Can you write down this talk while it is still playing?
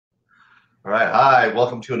All right, hi,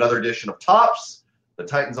 welcome to another edition of Tops, the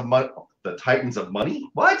Titans of Money. The Titans of Money?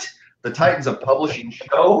 What? The Titans of Publishing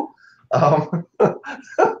show. Um,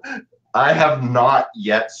 I have not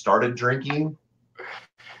yet started drinking,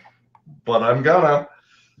 but I'm gonna.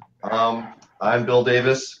 I'm Bill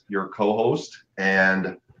Davis, your co-host,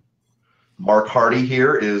 and Marc Harty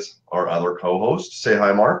here is our other co-host. Say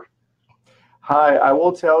hi, Marc. Hi, I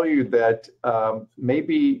will tell you that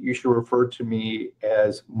maybe you should refer to me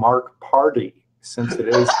as Marc Party, since it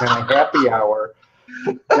is kind of happy hour.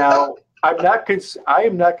 Now, I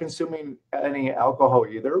am not consuming any alcohol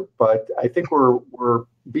either, but I think we're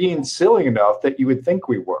being silly enough that you would think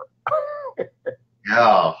we were.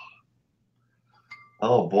 Yeah.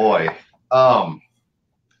 Oh boy. All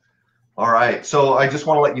right. So I just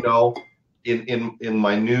want to let you know, in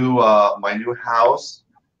my new house,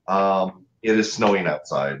 it is snowing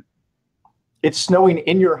outside. It's snowing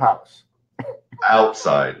in your house.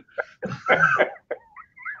 Outside.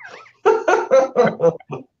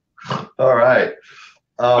 All right.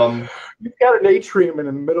 You've got an atrium in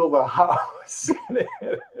the middle of the house.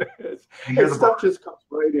 And stuff just comes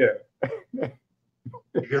right in.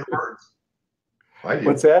 You hear the birds? I do.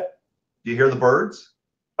 What's that? Do you hear the birds?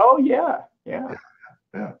 Oh, yeah. Yeah.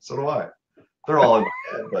 Yeah, so do I. They're all in my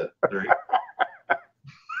head, but they're...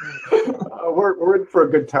 We're in for a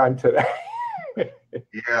good time today.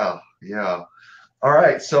 Yeah. All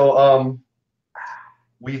right, so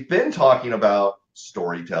we've been talking about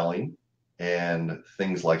storytelling and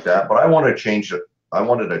things like that, but I wanted to change it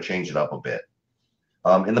up a bit.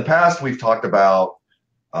 In the past, we've talked about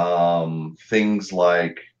things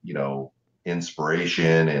like,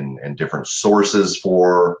 inspiration and different sources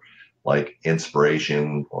for like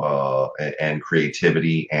inspiration and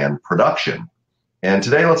creativity and production. And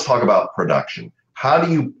today, let's talk about production. How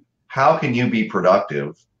can you be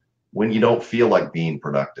productive when you don't feel like being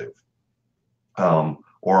productive?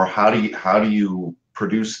 Or how do you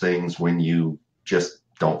produce things when you just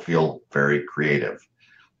don't feel very creative?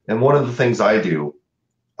 And one of the things I do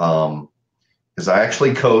is I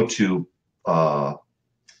actually go to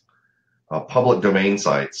public domain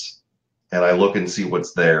sites and I look and see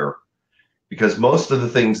what's there, because most of the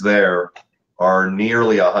things there are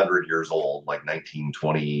nearly 100 years old, like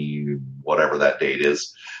 1920, whatever that date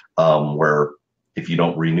is, where if you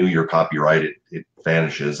don't renew your copyright, it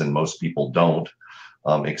vanishes, and most people don't,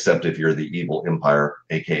 except if you're the evil empire,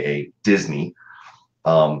 aka Disney,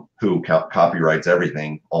 who copyrights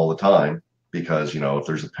everything all the time, because if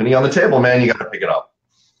there's a penny on the table, man, you got to pick it up.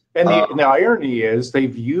 And the irony is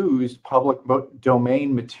they've used public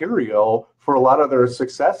domain material for a lot of their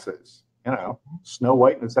successes. Snow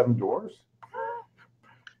White and the Seven Dwarfs.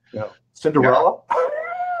 Cinderella.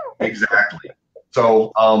 Yeah, exactly.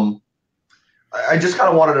 So I just kind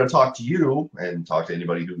of wanted to talk to you and talk to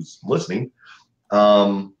anybody who's listening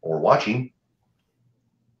or watching.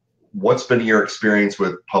 What's been your experience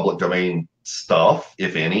with public domain stuff,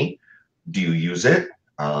 if any? Do you use it?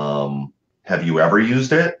 Have you ever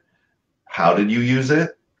used it? How did you use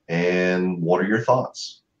it? And what are your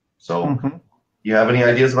thoughts? So you have any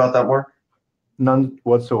ideas about that, Marc? None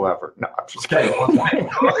whatsoever. No, I'm just kidding.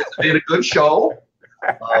 It's been a good show.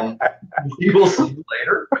 We will see you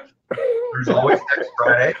later. There's always next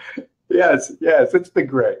Friday. Yes, it's been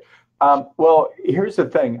great. Well, here's the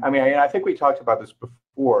thing. I mean, I think we talked about this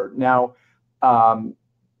before. Now, I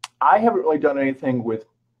haven't really done anything with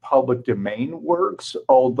public domain works,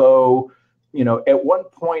 although, at one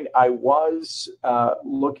point I was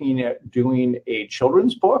looking at doing a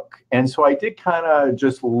children's book. And so I did kind of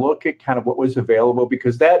just look at kind of what was available,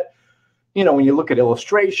 because that, when you look at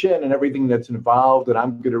illustration and everything that's involved, and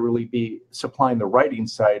I'm going to really be supplying the writing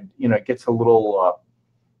side, it gets a little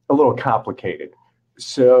complicated.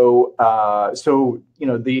 So,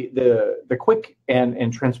 the quick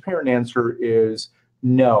and transparent answer is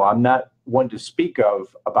no. I'm not one to speak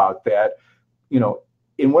of about that.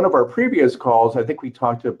 In one of our previous calls, I think we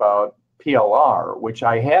talked about PLR, which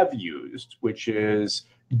I have used, which is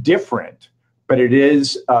different, but it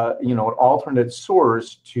is an alternate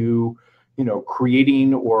source to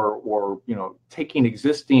creating or taking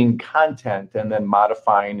existing content and then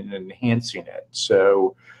modifying and enhancing it.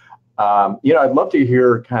 So I'd love to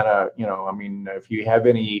hear kind of if you have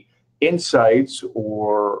any insights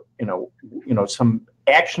or some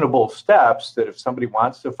actionable steps that if somebody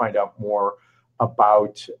wants to find out more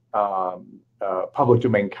about public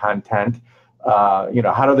domain content,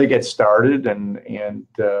 how do they get started and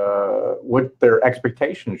what their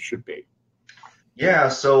expectations should be? Yeah,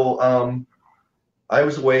 so I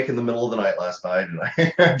was awake in the middle of the night last night, and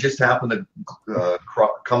I just happened to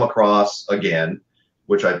come across again,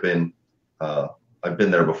 which I've been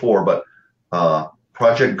there before, but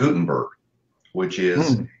Project Gutenberg, which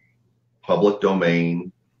is public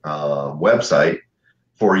domain website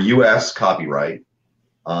for U.S. copyright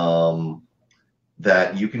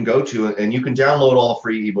that you can go to, and you can download all the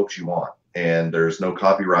free ebooks you want. And there's no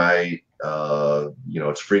copyright.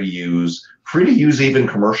 It's free to use even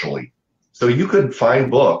commercially. So you could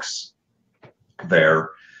find books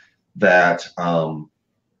there that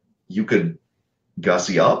you could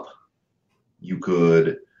gussy up, you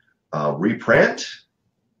could reprint,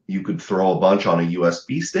 you could throw a bunch on a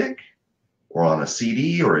USB stick or on a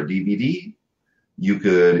CD or a DVD. You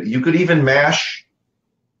could even mash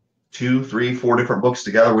 2, 3, 4 different books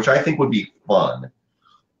together, which I think would be fun.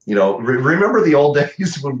 Remember the old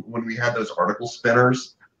days when we had those article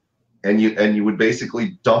spinners, and you would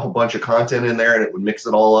basically dump a bunch of content in there and it would mix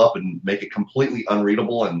it all up and make it completely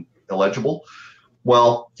unreadable and illegible.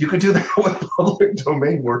 Well, you could do that with public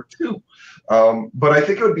domain work too. But I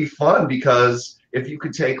think it would be fun, because if you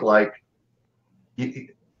could take, like,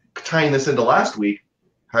 tying this into last week,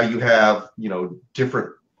 how you have,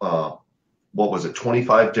 different,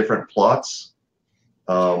 25 different plots.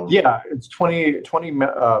 Yeah, it's 20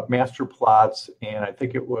 master plots, and I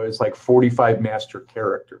think it was like 45 master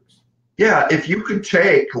characters. Yeah, if you could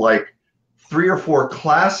take like 3 or 4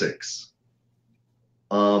 classics,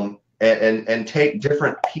 and take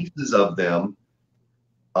different pieces of them,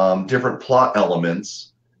 different plot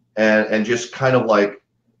elements, and just kind of like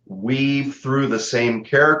weave through the same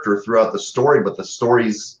character throughout the story, but the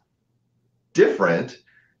story's different,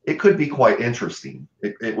 it could be quite interesting.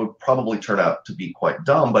 It would probably turn out to be quite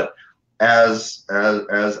dumb, but as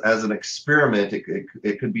an experiment,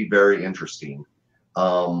 it could be very interesting.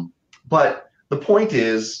 But the point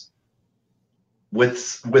is,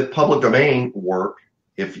 with public domain work,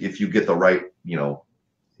 if you get the right,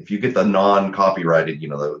 if you get the non-copyrighted,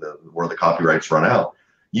 where the copyrights run out,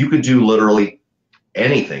 you could do literally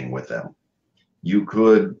anything with them. You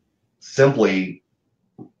could simply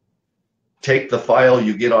take the file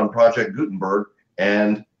you get on Project Gutenberg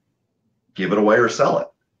and give it away or sell it.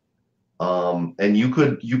 And you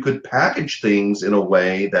could package things in a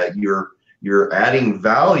way that you're adding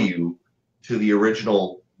value to the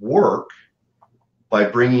original work by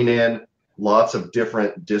bringing in lots of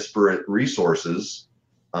different disparate resources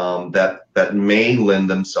that may lend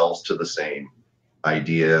themselves to the same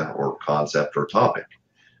idea or concept or topic.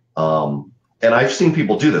 And I've seen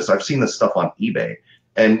people do this. I've seen this stuff on eBay.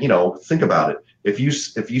 And think about it. If you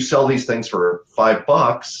sell these things for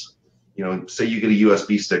 $5, say you get a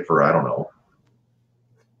USB stick for, I don't know,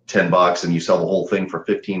 $10, and you sell the whole thing for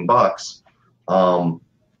 $15.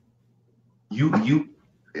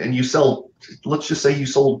 You sell, let's just say you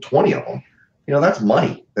sold 20 of them. That's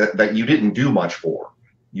money that you didn't do much for.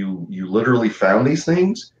 You literally found these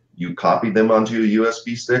things, you copied them onto a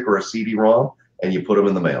USB stick or a CD-ROM, and you put them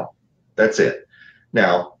in the mail. That's it.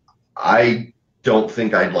 Now, I don't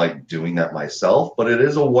think I'd like doing that myself, but it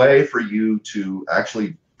is a way for you to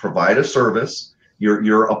actually provide a service.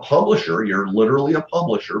 You're a publisher. You're literally a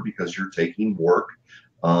publisher, because you're taking work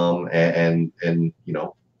and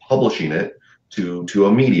publishing it to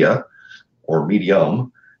a media or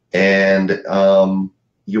medium, and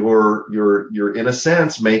you're in a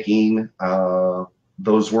sense making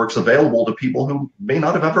those works available to people who may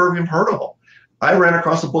not have ever even heard of them. I ran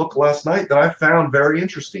across a book last night that I found very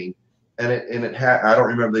interesting. And it had, I don't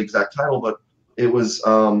remember the exact title, but it was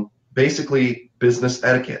basically business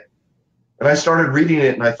etiquette. And I started reading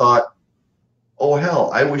it, and I thought, oh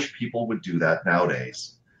hell, I wish people would do that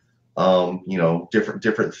nowadays.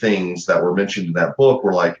 Different things that were mentioned in that book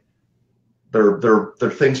were like, they're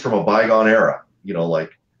things from a bygone era.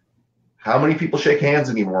 Like how many people shake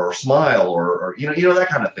hands anymore or smile or that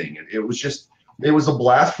kind of thing. It was a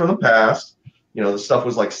blast from the past. The stuff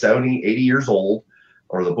was like 70, 80 years old.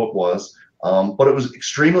 Or the book was, but it was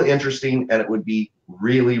extremely interesting, and it would be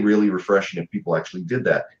really, really refreshing if people actually did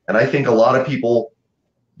that. And I think a lot of people,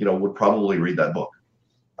 would probably read that book.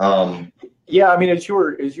 Yeah, I mean, as you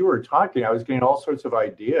were talking, I was getting all sorts of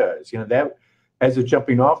ideas. That as a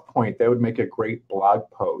jumping off point, that would make a great blog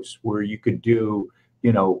post where you could do,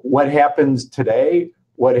 what happens today,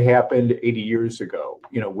 what happened 80 years ago,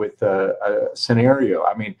 with a scenario.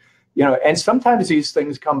 I mean, and sometimes these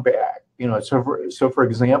things come back. So for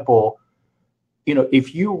example,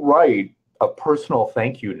 if you write a personal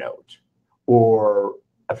thank you note or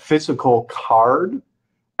a physical card,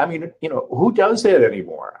 I mean, who does that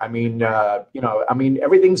anymore? I mean,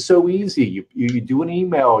 everything's so easy. You do an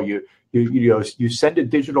email, you send a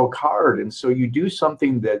digital card, and so you do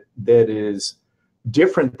something that is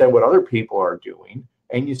different than what other people are doing,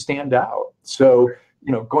 and you stand out. So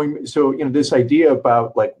this idea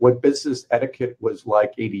about like what business etiquette was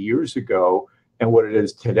like 80 years ago and what it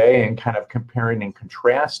is today, and kind of comparing and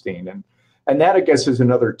contrasting. And that, I guess, is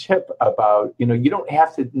another tip about, you don't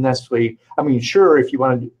have to necessarily, I mean, sure, if you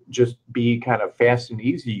want to just be kind of fast and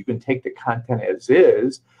easy, you can take the content as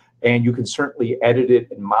is, and you can certainly edit it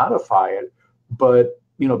and modify it. But,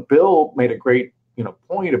 Bill made a great,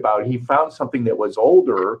 point about, he found something that was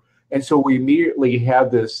older. And so we immediately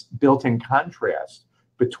have this built-in contrast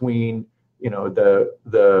between,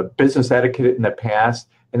 the business etiquette in the past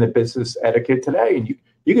and the business etiquette today. And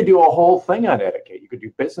you could do a whole thing on etiquette. You could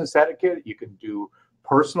do business etiquette. You can do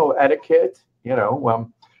personal etiquette. Yep.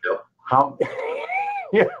 How?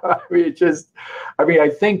 I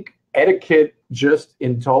think etiquette just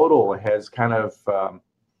in total has kind of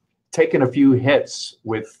taken a few hits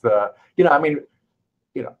with, I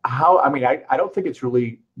don't think it's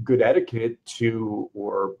really good etiquette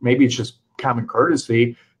or maybe it's just common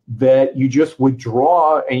courtesy that you just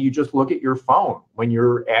withdraw and you just look at your phone when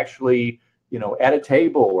you're actually, at a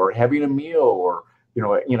table or having a meal or,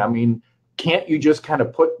 can't you just kind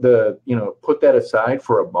of put that aside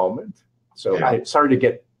for a moment? So yeah. I'm sorry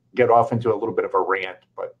to get off into a little bit of a rant,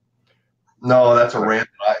 but. No, that's a rant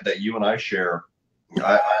that you and I share.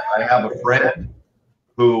 I have a friend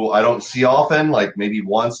who I don't see often, like maybe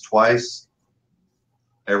once, twice,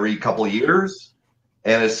 every couple of years.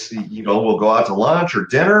 And it's, we'll go out to lunch or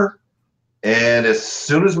dinner. And as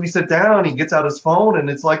soon as we sit down, he gets out his phone and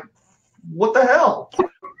it's like, what the hell?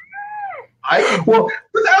 I can do it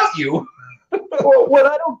without you. Well, what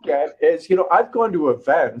I don't get is, I've gone to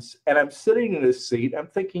events and I'm sitting in a seat. I'm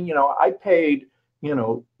thinking, I paid,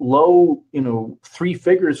 low, 3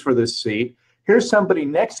 figures for this seat. Here's somebody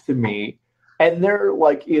next to me, and they're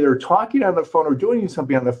like either talking on the phone or doing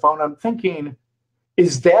something on the phone. I'm thinking,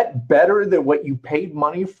 is that better than what you paid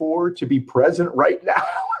money for to be present right now?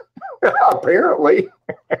 Apparently.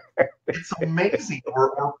 It's amazing.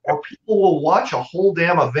 Or people will watch a whole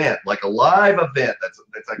damn event, like a live event. That's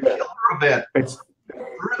a killer event through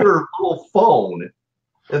their little phone,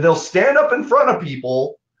 and they'll stand up in front of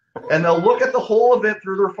people and they'll look at the whole event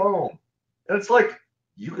through their phone. And it's like,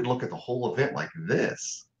 you could look at the whole event like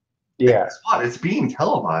this. Yeah. Guess what? It's being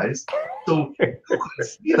televised. So you could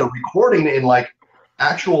see the recording in like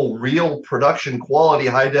actual real production quality,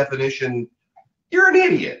 high definition. You're an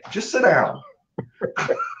idiot. Just sit down.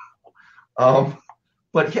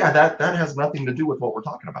 But yeah, that has nothing to do with what we're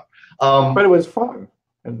talking about. But it was fun.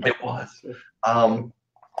 It was.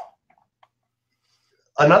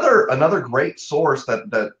 Another great source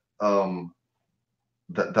that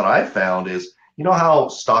I found is, how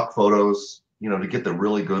stock photos, to get the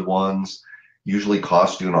really good ones, usually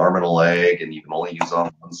cost you an arm and a leg, and you can only use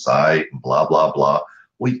on one site, and blah blah blah.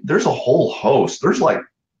 Well, there's a whole host. There's like,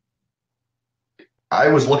 I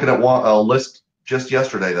was looking at a list just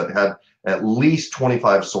yesterday that had at least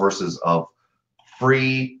 25 sources of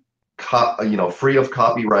free of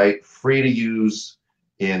copyright, free to use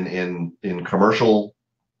in commercial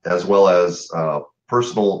as well as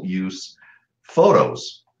personal use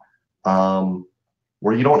photos,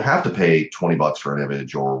 where you don't have to pay $20 for an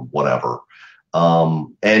image or whatever. I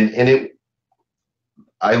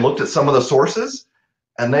looked at some of the sources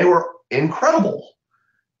and they were incredible.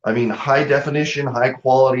 I mean, high definition, high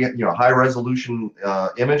quality, high resolution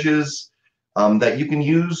images that you can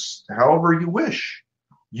use however you wish.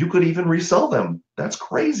 You could even resell them. That's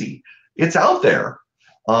crazy. It's out there.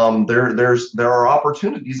 There are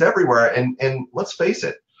opportunities everywhere. And let's face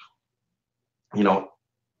it, a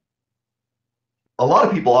lot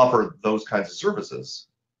of people offer those kinds of services,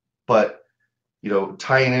 but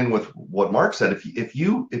tying in with what Mark said, if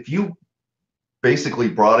you basically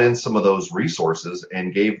brought in some of those resources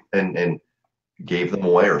and gave them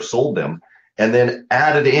away or sold them, and then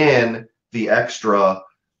added in the extra,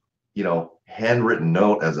 handwritten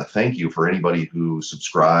note as a thank you for anybody who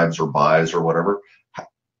subscribes or buys or whatever.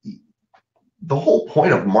 The whole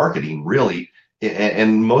point of marketing, really,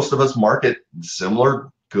 and most of us market similar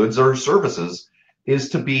goods or services, is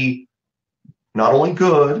to be not only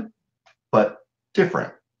good, but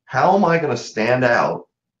different. How am I going to stand out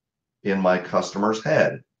in my customer's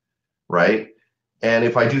head, right? And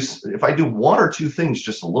if I do one or two things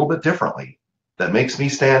just a little bit differently that makes me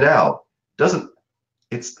stand out,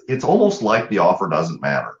 it's almost like the offer doesn't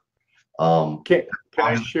matter. Can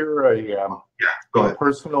I share go ahead.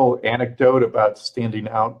 Personal anecdote about standing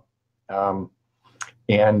out?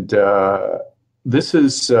 This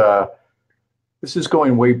is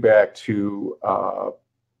going way back to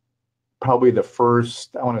probably the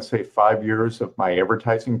first, I want to say, 5 years of my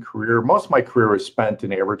advertising career. Most of my career was spent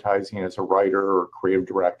in advertising as a writer or creative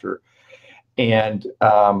director. And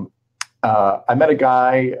I met a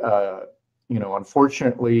guy,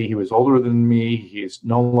 unfortunately, he was older than me. He's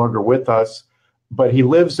no longer with us, but he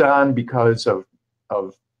lives on because of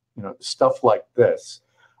stuff like this.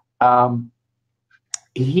 How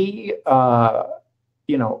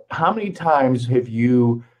many times have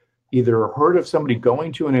you either heard of somebody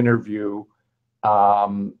going to an interview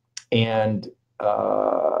and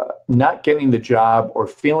not getting the job, or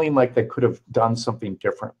feeling like they could have done something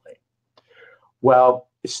differently? Well,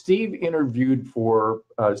 Steve interviewed for,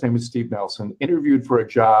 his name is Steve Nelson, interviewed for a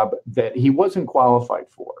job that he wasn't qualified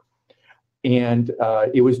for. And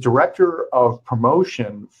it was director of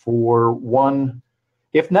promotion for one,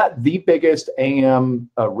 if not the biggest AM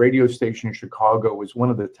radio station in Chicago, was one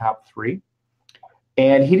of the top three.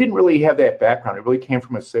 And he didn't really have that background. It really came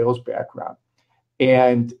from a sales background.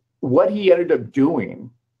 And what he ended up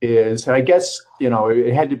doing is, and I guess,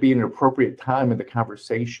 it had to be an appropriate time in the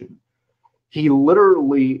conversation, he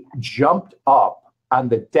literally jumped up on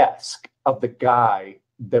the desk of the guy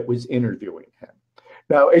that was interviewing him.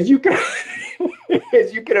 Now, as you can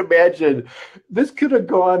imagine, this could have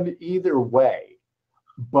gone either way,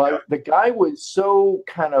 but the guy was so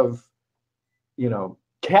kind of,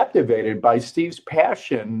 captivated by Steve's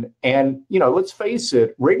passion. And, let's face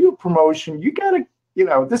it, radio promotion, you gotta,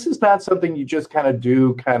 this is not something you just kind of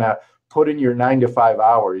put in your 9 to 5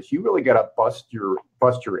 hours. You really gotta bust your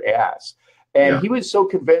ass. And he was so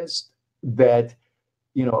convinced that,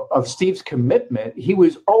 of Steve's commitment, he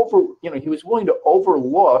was willing to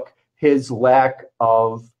overlook his lack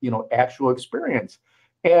of, actual experience.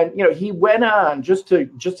 And, he went on just to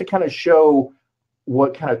kind of show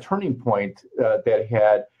what kind of turning point that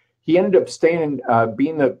had. He ended up staying,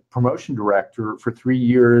 being the promotion director for 3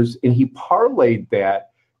 years, and he parlayed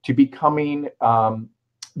that to becoming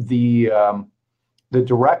the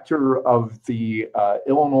director of the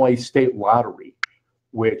Illinois State Lottery,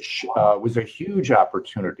 which was a huge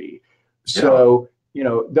opportunity. So,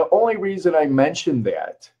 the only reason I mentioned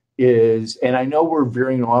that is, and I know we're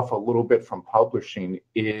veering off a little bit from publishing,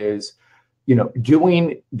 is,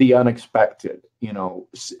 doing the unexpected.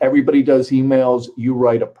 Everybody does emails, you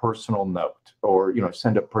write a personal note, or,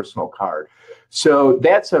 send a personal card. So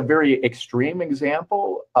that's a very extreme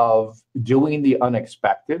example of doing the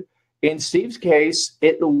unexpected. In Steve's case,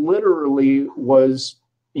 it literally was,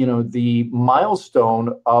 the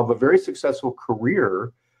milestone of a very successful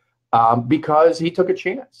career because he took a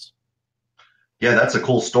chance. Yeah, that's a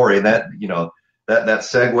cool story. And that, that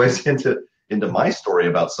segues into my story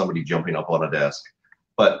about somebody jumping up on a desk.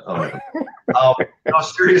 But no,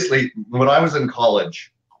 seriously, when I was in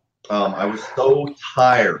college, I was so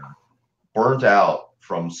tired, burnt out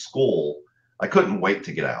from school, I couldn't wait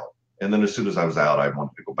to get out. And then as soon as I was out, I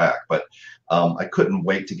wanted to go back. But I couldn't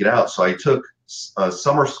wait to get out. So I took a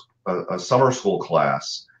summer school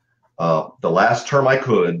class the last term I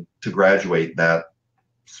could to graduate that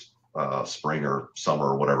spring or summer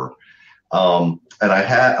or whatever. And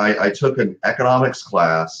I took an economics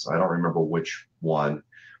class. I don't remember which one,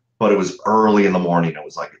 but it was early in the morning. It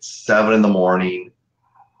was like at 7 in the morning.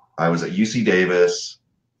 I was at UC Davis.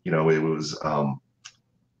 It was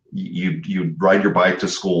you'd ride your bike to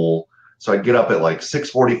school. So I'd get up at like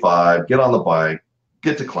 6:45, get on the bike,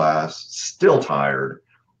 get to class, still tired.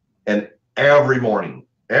 And every morning,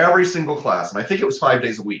 every single class, and I think it was 5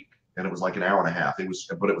 days a week, and it was like an hour and a half.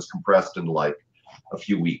 But it was compressed into like a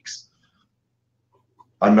few weeks.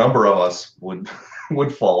 A number of us would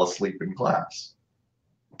fall asleep in class.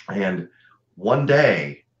 And one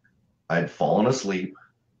day I'd fallen asleep,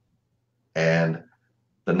 and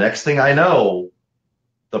the next thing I know,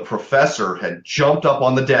 the professor had jumped up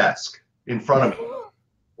on the desk in front of me.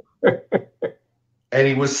 And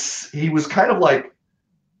he was kind of like,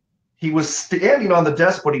 he was standing on the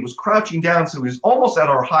desk, but he was crouching down, so he was almost at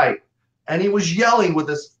our height. And he was yelling with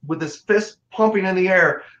his fist pumping in the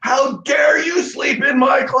air, "How dare you sleep in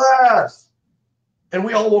my class!" And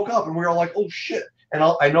we all woke up and we were all like, "Oh shit!" And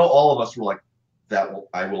I know all of us were like,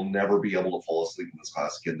 I will never be able to fall asleep in this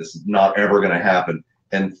class again. This is not ever going to happen.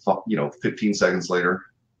 And 15 seconds later,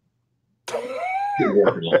 I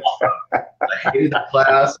hated that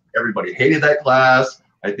class. Everybody hated that class.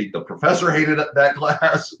 I think the professor hated that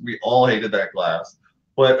class. We all hated that class.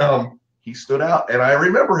 But he stood out, and I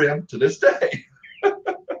remember him to this day.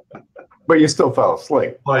 But you still fell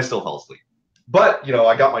asleep. But I still fell asleep. But,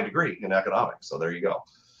 I got my degree in economics, so there you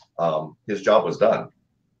go. His job was done.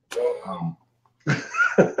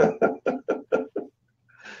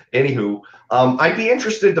 Anywho, I'd be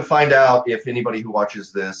interested to find out if anybody who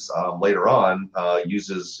watches this later on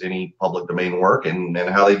uses any public domain work and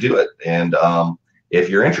how they do it. And if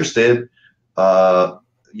you're interested,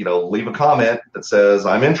 leave a comment that says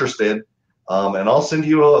I'm interested, and I'll send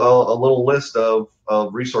you a little list of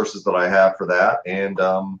resources that I have for that, and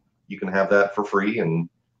you can have that for free and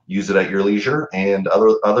use it at your leisure. And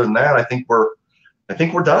other than that, I think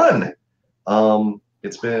we're done.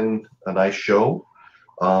 It's been a nice show.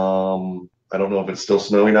 I don't know if it's still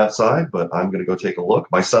snowing outside, but I'm going to go take a look.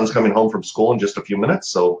 My son's coming home from school in just a few minutes,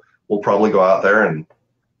 so we'll probably go out there and,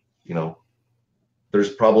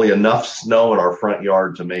 there's probably enough snow in our front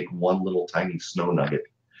yard to make one little tiny snow nugget.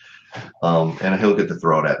 And he'll get to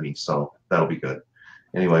throw it at me, so that'll be good.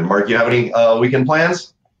 Anyway, Mark, you have any weekend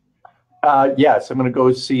plans? Yes, I'm going to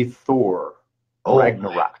go see Thor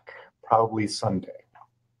Ragnarok, probably Sunday.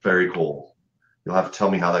 Very cool. You'll have to tell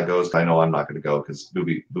me how that goes. I know I'm not going to go because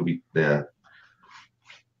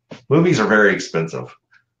movies are very expensive,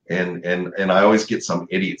 and I always get some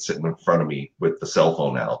idiot sitting in front of me with the cell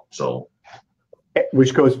phone out. So,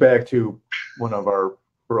 which goes back to one of our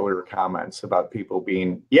earlier comments about people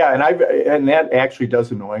being and that actually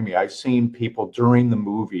does annoy me. I've seen people during the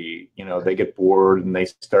movie, they get bored and they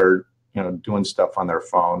start doing stuff on their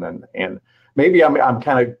phone, and maybe I'm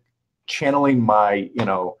kind of channeling my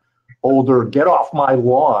older get off my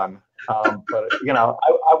lawn. But I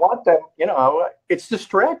want them. It's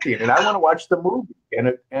distracting, and I want to watch the movie.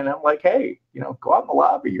 And I'm like, hey, go out in the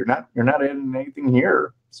lobby. You're not in anything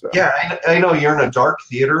here. So yeah, I know you're in a dark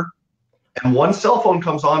theater, and one cell phone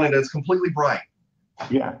comes on and it's completely bright.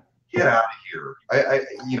 Yeah, get out of here.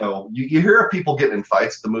 You hear of people getting in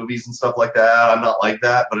fights at the movies and stuff like that. I'm not like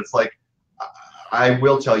that, but it's like I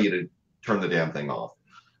will tell you to turn the damn thing off.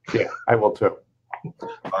 Yeah, I will too.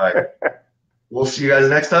 All right. We'll see you guys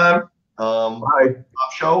next time. Bye.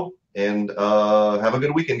 Top show, and have a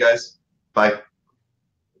good weekend, guys. Bye.